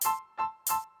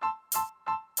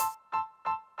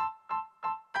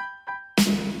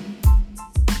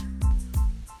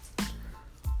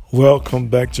Welcome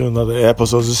back to another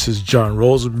episode. This is John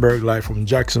Rosenberg, live from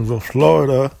Jacksonville,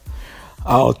 Florida.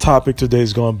 Our topic today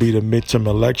is going to be the midterm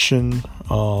election.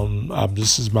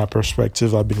 This is my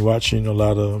perspective. I've been watching a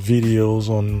lot of videos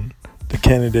on the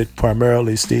candidate,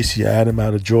 primarily Stacey Abrams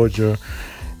out of Georgia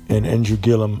and Andrew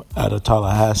Gillum out of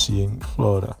Tallahassee in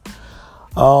Florida.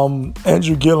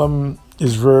 Andrew Gillum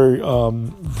is very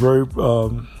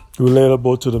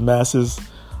relatable to the masses.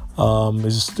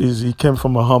 He came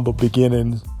from a humble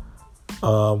beginning.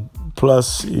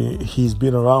 Plus, he's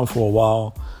been around for a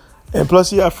while, and plus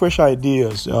he has fresh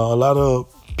ideas. A lot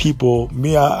of people,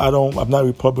 I'm not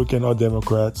Republican or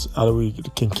Democrats. I don't really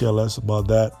can care less about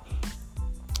that.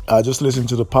 I just listen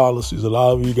to the policies. A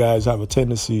lot of you guys have a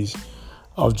tendencies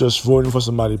of just voting for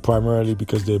somebody primarily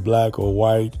because they're black or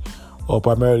white, or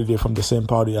primarily they're from the same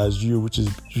party as you, which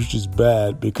is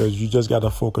bad because you just got to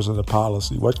focus on the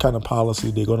policy. What kind of policy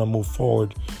they're going to move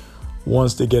forward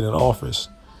once they get in office.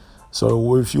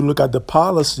 So if you look at the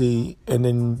policy and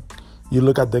then you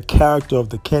look at the character of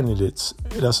the candidates,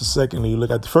 that's the secondly.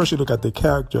 First you look at the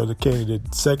character of the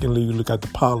candidate. Secondly, you look at the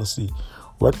policy.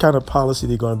 What kind of policy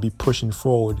they're going to be pushing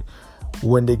forward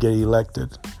when they get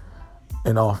elected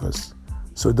in office.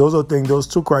 So those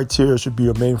two criteria should be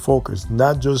your main focus,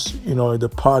 not just,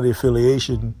 the party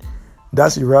affiliation.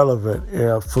 That's irrelevant.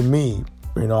 For me,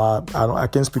 I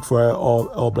can't speak for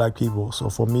all black people. So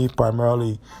for me,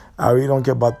 primarily, I really don't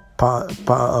care about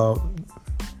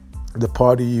the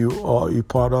party you're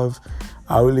part of.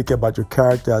 I really care about your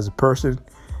character as a person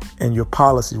and your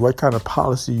policy. What kind of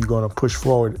policy you're going to push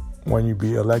forward when you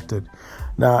be elected.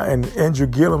 Now, in Andrew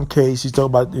Gillum case, he's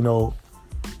talking about,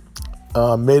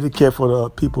 Medicare for the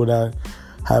people that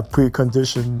have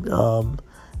preconditioned,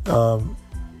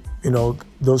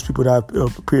 those people that have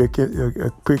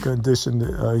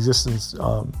preconditioned existence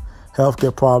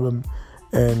healthcare problem.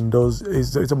 And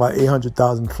it's about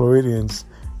 800,000 Floridians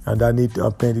that need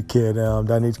Medicare,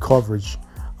 that need coverage,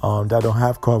 that don't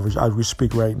have coverage. As we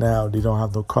speak right now, they don't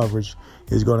have no coverage.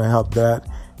 He's going to help that.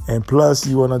 And plus,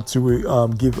 he wanted to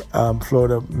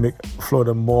make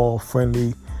Florida more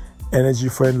energy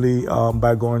friendly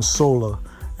by going solar.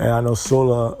 And I know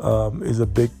solar is a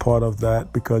big part of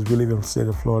that because we live in the state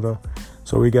of Florida.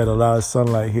 So we get a lot of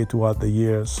sunlight here throughout the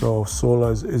year. So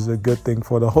solar is a good thing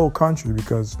for the whole country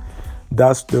because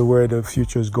that's where the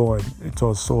future is going. It's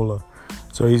all solar.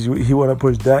 So he want to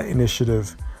push that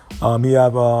initiative. He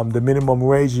have the minimum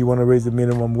wage. He want to raise the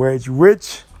minimum wage,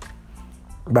 which,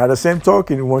 by the same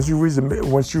token, once you raise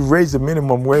the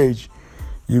minimum wage,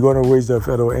 you're going to raise the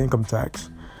federal income tax.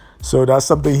 So that's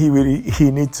something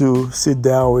he need to sit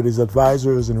down with his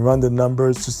advisors and run the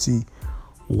numbers to see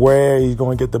where he's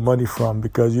going to get the money from,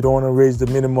 because you don't want to raise the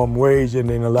minimum wage and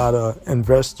then a lot of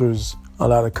investors, a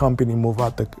lot of companies move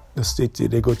out the state.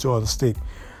 They go to other state.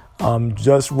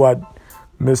 Just what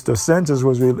Mr. Sanders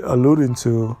was alluding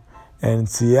to in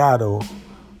Seattle,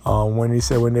 when he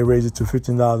said when they raised it to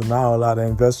 $15 an hour, a lot of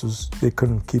investors, they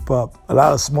couldn't keep up. A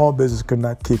lot of small business could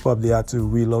not keep up. They had to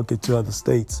relocate to other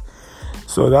states.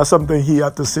 So that's something he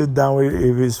had to sit down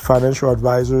with his financial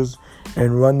advisors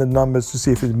and run the numbers to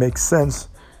see if it makes sense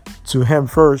to him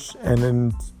first.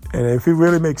 And if it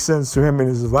really makes sense to him and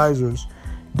his advisors,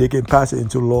 they can pass it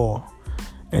into law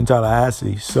in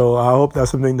Tallahassee. So I hope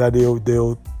that's something that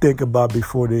they'll think about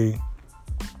before they,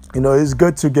 it's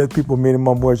good to get people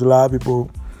minimum wage. A lot of people,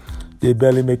 they're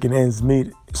barely making ends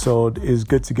meet. So it's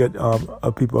good to get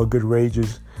people good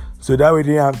wages. So that way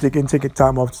they can take a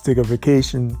time off to take a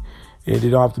vacation. They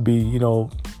don't have to be,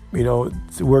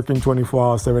 working 24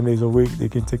 hours, 7 days a week. They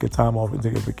can take a time off and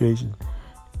take a vacation.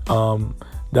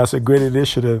 That's a great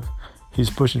initiative he's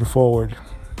pushing forward.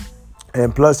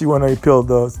 And plus, you want to repeal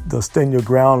the stand your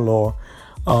ground law.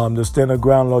 The stand your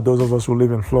ground law, those of us who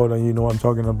live in Florida, you know what I'm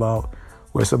talking about,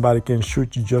 where somebody can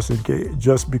shoot you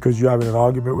just because you're having an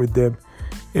argument with them.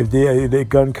 If they're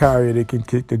gun carrier, they can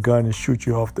kick the gun and shoot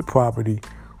you off the property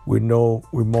with no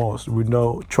remorse, with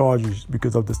no charges,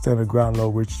 because of the stand your ground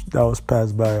law, that was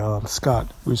passed by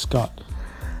Scott.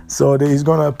 So he's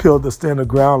going to appeal the stand your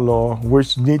ground law,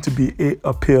 which need to be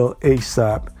appealed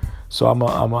ASAP. So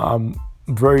I'm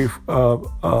very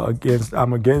against.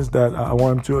 I'm against that. I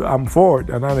want him to. I'm for it.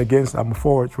 I'm not against. I'm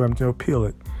for it for him to appeal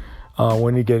it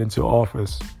when he get into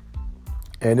office.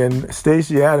 And then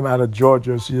Stacey Abrams out of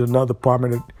Georgia. She's another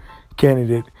prominent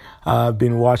candidate I've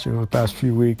been watching for the past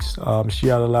few weeks. She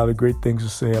had a lot of great things to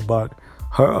say about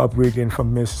her upbringing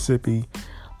from Mississippi.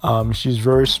 She's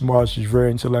very smart. She's very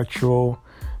intellectual.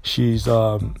 She's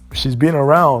been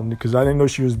around, because I didn't know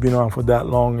she was been around for that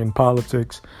long in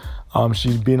politics.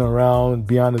 She's been around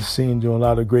behind the scene doing a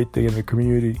lot of great things in the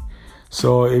community.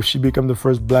 So if she becomes the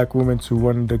first black woman to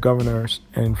win the governors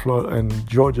in Florida and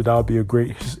Georgia, that would be a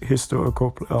great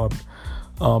historical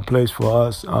place for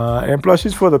us. And plus,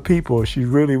 she's for the people. She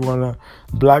really wanna,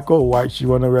 black or white, she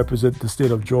wanna represent the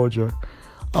state of Georgia.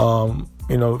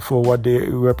 For what they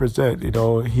represent.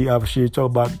 She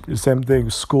talked about the same thing: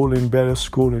 schooling, better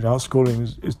schooling. Our schooling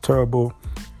is terrible.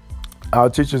 Our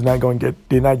teachers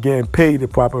they're not getting paid the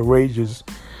proper wages.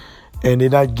 And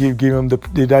they're not giving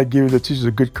the teachers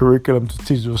a good curriculum to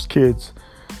teach those kids,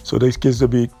 so those kids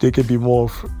they can be more,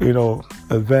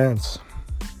 advanced.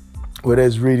 Whether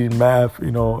it's reading, math,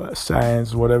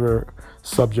 science, whatever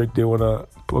subject they want to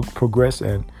progress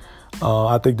in.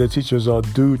 I think the teachers are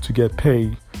due to get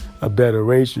paid a better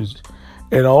wages,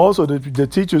 and also the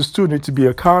teachers too need to be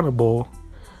accountable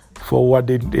for what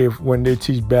they when they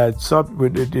teach bad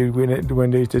when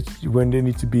they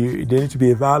need to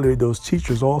be evaluated. Those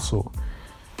teachers also.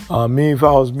 If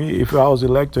I was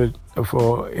elected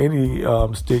for any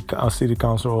city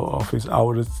council office, I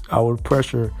would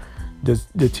pressure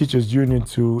the teachers union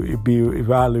to be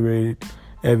evaluated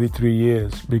every 3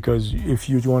 years, because if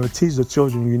you want to teach the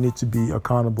children, you need to be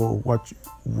accountable.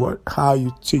 How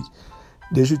you teach,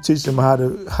 they should teach them how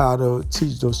to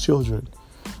teach those children.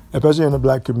 Especially in the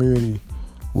black community,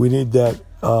 we need that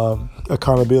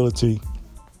accountability.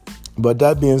 But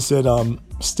that being said,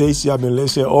 Stacey,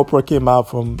 let's say Oprah came out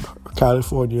from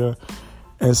California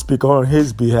and speak on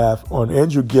his behalf on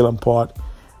Andrew Gillum part.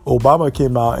 Obama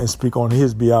came out and speak on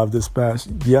his behalf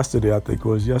yesterday, I think it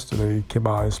was yesterday. He came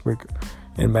out and speak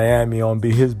in Miami on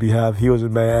his behalf. He was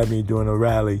in Miami doing a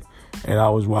rally, and I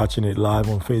was watching it live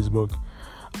on Facebook.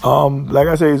 Like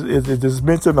I say, this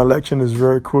midterm election is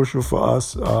very crucial for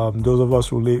us, those of us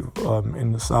who live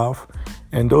in the South,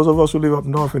 and those of us who live up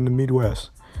north in the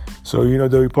Midwest. So,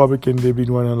 the Republican, they've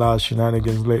been running a lot of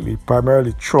shenanigans lately.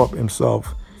 Primarily Trump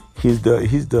himself. He's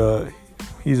a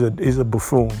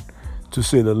buffoon, to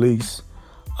say the least.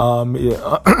 I've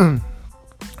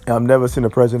never seen a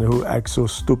president who acts so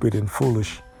stupid and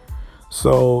foolish.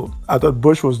 So I thought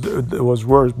Bush was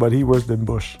worse, but he worse than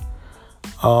Bush.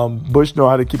 Bush know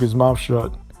how to keep his mouth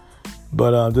shut,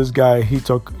 but this guy, he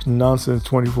talk nonsense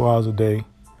 24 hours a day.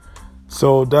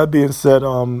 So that being said,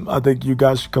 I think you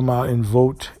guys should come out and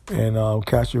vote and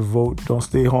cast your vote. Don't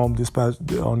stay home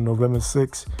on November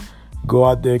 6th. Go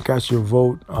out there and cast your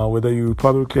vote, whether you're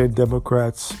Republican,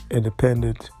 Democrats,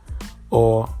 Independent,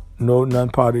 or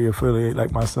non-party affiliate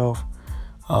like myself.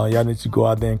 Y'all need to go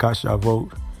out there and cast your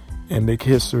vote and make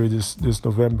history this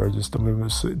November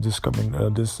 6th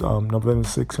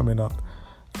coming up.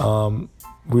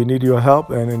 We need your help,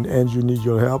 and Andrew needs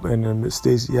your help, and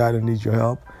Stacey Adams needs your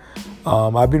help.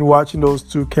 I've been watching those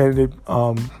two candidates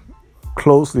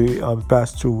closely the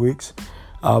past 2 weeks.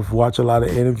 I've watched a lot of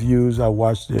interviews. I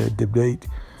watched their debate.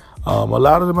 A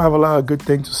lot of them have a lot of good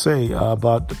things to say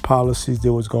about the policies they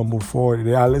was going to move forward.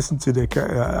 I listened to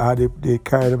how they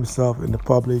carry themselves in the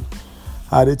public,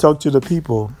 how they talk to the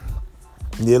people.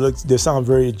 They sound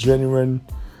very genuine.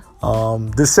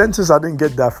 The sentence, I didn't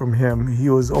get that from him. He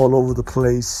was all over the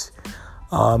place.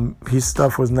 His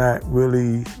stuff was not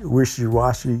really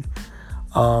wishy-washy.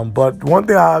 But one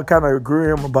thing I kind of agree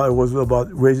with him about was about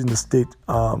raising the state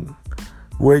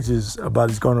wages, about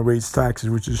he's going to raise taxes,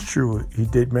 which is true. He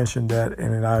did mention that,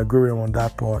 and I agree with him on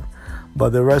that part.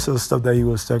 But the rest of the stuff that he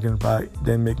was talking about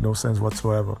didn't make no sense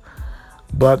whatsoever.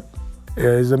 But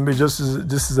this is a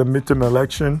midterm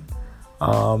election.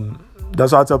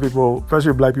 That's why I tell people,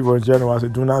 especially black people in general, I say,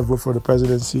 do not vote for the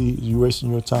presidency. You're wasting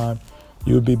your time.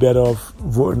 You'll be better off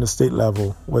voting the state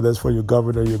level, whether it's for your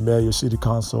governor, your mayor, your city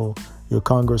council, your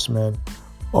congressman,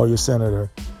 or your senator.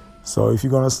 So if you're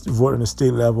going to vote on the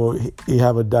state level, it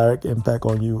have a direct impact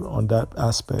on you on that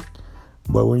aspect.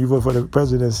 But when you vote for the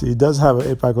presidency, it does have an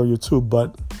impact on you too,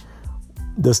 but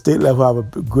the state level have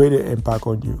a greater impact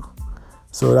on you.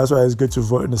 So that's why it's good to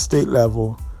vote in the state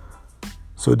level.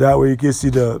 So that way you can see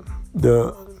the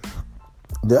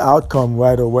outcome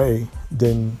right away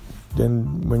than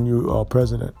when you are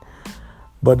president.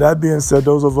 But that being said,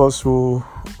 those of us who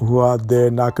are there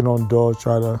knocking on doors,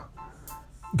 try to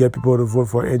get people to vote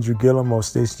for Andrew Gillum or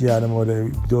Stacey Adams, or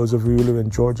those of you who live in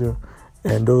Georgia,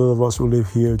 and those of us who live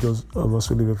here, those of us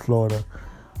who live in Florida.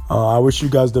 I wish you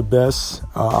guys the best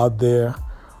out there.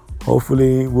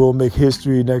 Hopefully we'll make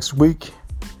history next week.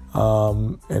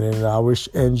 And then I wish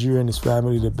Andrew and his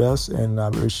family the best, and I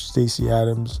wish Stacey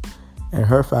Adams and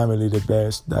her family the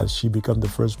best, that she become the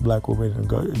first black woman in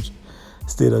the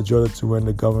state of Georgia to win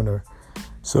the governor.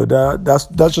 So that's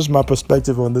just my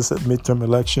perspective on this midterm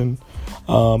election.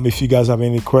 If you guys have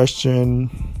any question,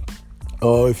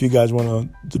 or if you guys want to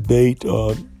debate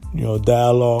or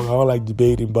dialogue. I don't like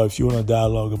debating, but if you want to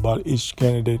dialogue about each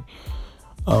candidate,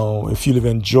 if you live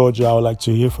in Georgia, I would like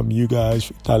to hear from you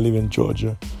guys that live in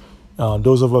Georgia.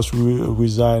 Those of us who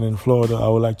reside in Florida, I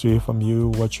would like to hear from you.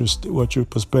 What's your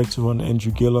perspective on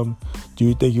Andrew Gillum? Do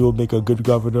you think he will make a good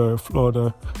governor of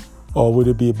Florida? Or would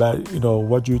it be about,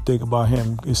 what do you think about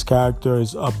him? His character,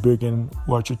 his upbringing,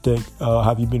 what you think?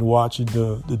 Have you been watching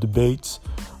the debates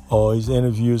or his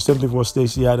interviews? Same thing for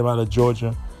Stacey Adams out of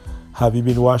Georgia. Have you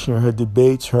been watching her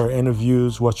debates, her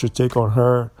interviews? What's your take on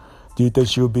her? Do you think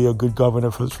she will be a good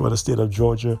governor for the state of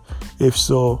Georgia? If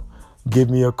so, give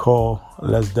me a call.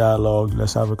 Let's dialogue.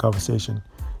 Let's have a conversation.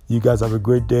 You guys have a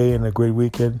great day and a great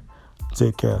weekend.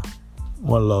 Take care.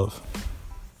 One love.